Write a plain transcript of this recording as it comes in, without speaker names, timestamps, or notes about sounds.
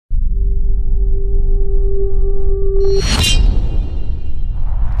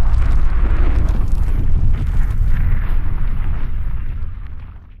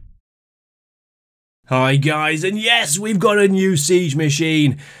Hi guys, and yes, we've got a new siege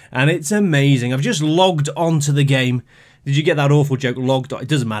machine, and it's amazing. I've just logged onto the game. Did you get that awful joke, logged on? It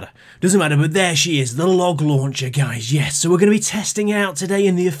doesn't matter. Doesn't matter, but there she is, the log launcher, guys. Yes, so we're going to be testing it out today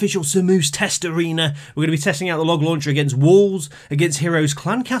in the official Samus test arena. We're going to be testing out the log launcher against walls, against heroes,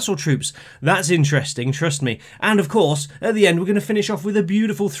 clan castle troops. That's interesting, trust me. And of course, at the end, we're going to finish off with a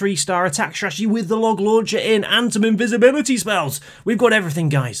beautiful 3-star attack strategy with the log launcher in and some invisibility spells. We've got everything,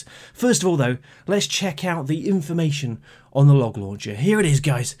 guys. First of all, though, let's check out the information on the log launcher. Here it is,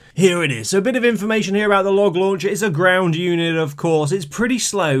 guys. Here it is. So a bit of information here about the log launcher. It's a ground unit, of course. It's pretty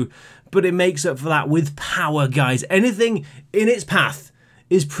slow, but it makes up for that with power, guys. Anything in its path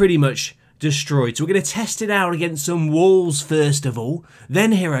is pretty much destroyed. So we're going to test it out against some walls first of all,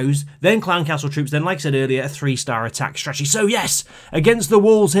 then heroes, then clan castle troops, then, like I said earlier, a 3-star attack strategy. So yes, against the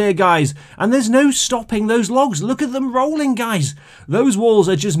walls here, guys, and there's no stopping those logs. Look at them rolling, guys. Those walls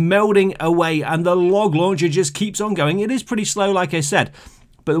are just melding away, and the log launcher just keeps on going. It is pretty slow, like I said.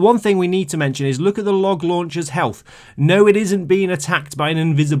 But the one thing we need to mention is look at the log launcher's health. No, it isn't being attacked by an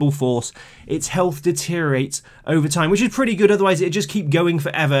invisible force. Its health deteriorates over time, which is pretty good. Otherwise, it'd just keep going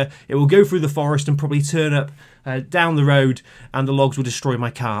forever. It will go through the forest and probably turn up down the road, and the logs will destroy my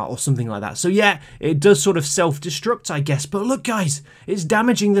car or something like that. So yeah, it does sort of self-destruct, I guess. But look, guys, it's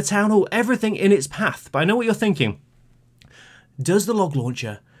damaging the town hall, everything in its path. But I know what you're thinking. Does the log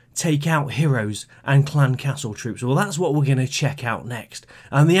launcher take out heroes and clan castle troops? Well, that's what we're going to check out next.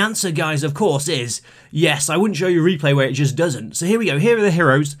 And the answer, guys, of course, is yes. I wouldn't show you a replay where it just doesn't. So here we go. Here are the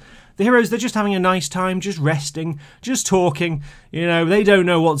heroes. The heroes, they're just having a nice time, just resting, just talking. You know, they don't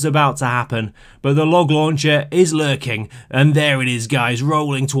know what's about to happen. But the log launcher is lurking. And there it is, guys,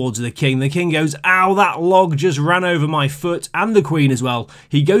 rolling towards the king. The king goes, ow, that log just ran over my foot, and the queen as well.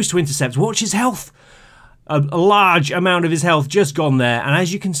 He goes to intercept. Watch his health. A large amount of his health just gone there, and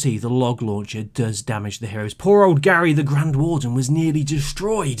as you can see, the log launcher does damage the heroes. Poor old Gary, the Grand Warden, was nearly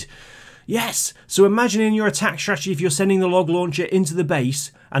destroyed. Yes, so imagine in your attack strategy if you're sending the log launcher into the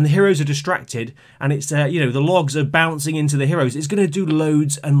base and the heroes are distracted and it's, you know, the logs are bouncing into the heroes. It's going to do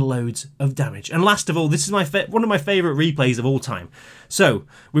loads and loads of damage. And last of all, this is one of my favourite replays of all time. So,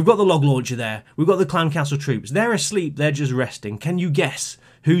 we've got the log launcher there. We've got the clan castle troops. They're asleep. They're just resting. Can you guess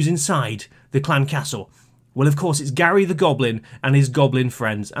who's inside the clan castle? Well, of course, it's Gary the Goblin and his goblin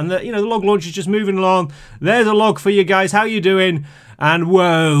friends. And, the log launcher's just moving along. There's a log for you guys. How you doing? And,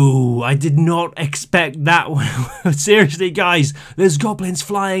 whoa, I did not expect that one. Seriously, guys, there's goblins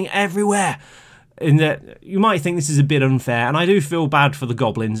flying everywhere. You might think this is a bit unfair, and I do feel bad for the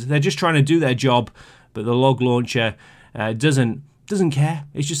goblins. They're just trying to do their job, but the log launcher doesn't care.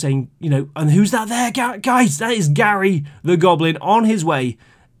 It's just saying, and who's that there, guys? That is Gary the Goblin on his way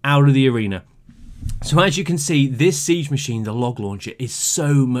out of the arena. So as you can see, this siege machine, the log launcher, is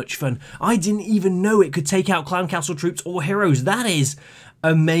so much fun. I didn't even know it could take out clan castle troops or heroes. That is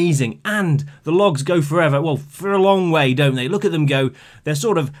amazing. And the logs go forever. Well, for a long way, don't they? Look at them go. They're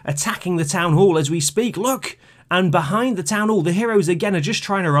sort of attacking the town hall as we speak. Look! And behind the town hall, the heroes again are just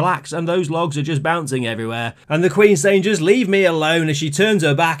trying to relax, and those logs are just bouncing everywhere. And the queen's saying, just leave me alone, as she turns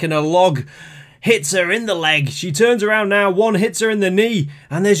her back and a log hits her in the leg. She turns around now, one hits her in the knee,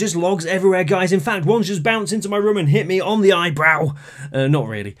 and there's just logs everywhere, guys. In fact, one's just bounced into my room and hit me on the eyebrow. Not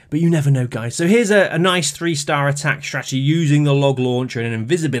really, but you never know, guys. So here's a nice 3-star attack strategy using the log launcher and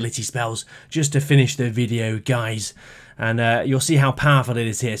invisibility spells just to finish the video, guys. And you'll see how powerful it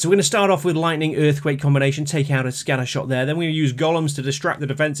is here. So we're going to start off with lightning earthquake combination, take out a scatter shot there. Then we're going to use golems to distract the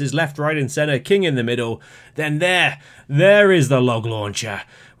defenses left, right and centre, king in the middle. Then there is the log launcher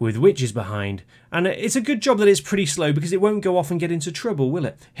with witches behind. And it's a good job that it's pretty slow because it won't go off and get into trouble, will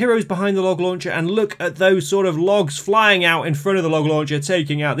it? Heroes behind the log launcher, and look at those sort of logs flying out in front of the log launcher,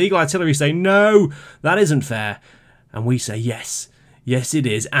 taking out. The Eagle Artillery say, no, that isn't fair. And we say, yes. Yes, it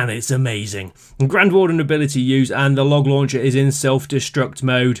is, and it's amazing. Grand Warden ability use, and the log launcher is in self-destruct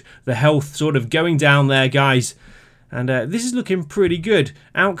mode. The health sort of going down there, guys. And this is looking pretty good.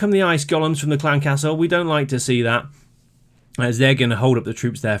 Out come the ice golems from the clan castle. We don't like to see that, as they're going to hold up the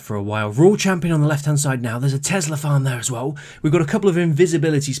troops there for a while. Royal Champion on the left-hand side now. There's a Tesla farm there as well. We've got a couple of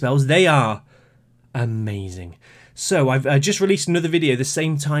invisibility spells. They are amazing. So I've just released another video the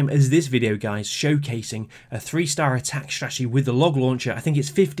same time as this video, guys, showcasing a 3-star attack strategy with the log launcher. I think it's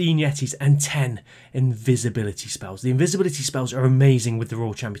 15 Yetis and 10 invisibility spells. The invisibility spells are amazing with the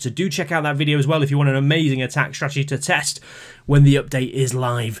Royal Champion, so do check out that video as well if you want an amazing attack strategy to test when the update is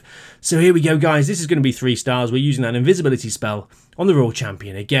live. So here we go, guys. This is going to be 3 stars. We're using that invisibility spell on the Royal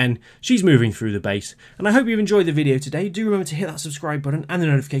Champion again. She's moving through the base, and I hope you've enjoyed the video today. Do remember to hit that subscribe button and the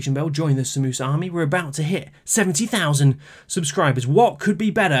notification bell. Join the Samus army. We're about to hit 70,000 subscribers. What could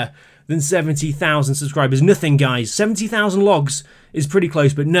be better than 70,000 subscribers? Nothing, guys. 70,000 logs is pretty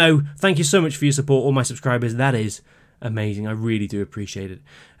close, but no, thank you so much for your support, all my subscribers. That is amazing. I really do appreciate it.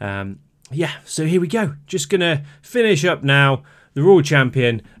 Yeah, so here we go. Just gonna finish up now. The Royal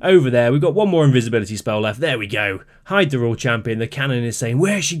Champion over there. We've got one more invisibility spell left. There we go. Hide the Royal Champion. The cannon is saying,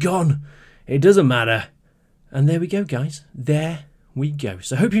 where's she gone? It doesn't matter. And there we go, guys. There we go.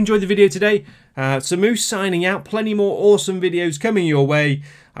 So I hope you enjoyed the video today. Samus signing out. Plenty more awesome videos coming your way.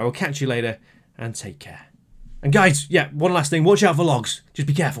 I will catch you later and take care. And guys, yeah, one last thing. Watch out for logs. Just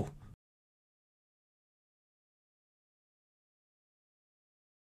be careful.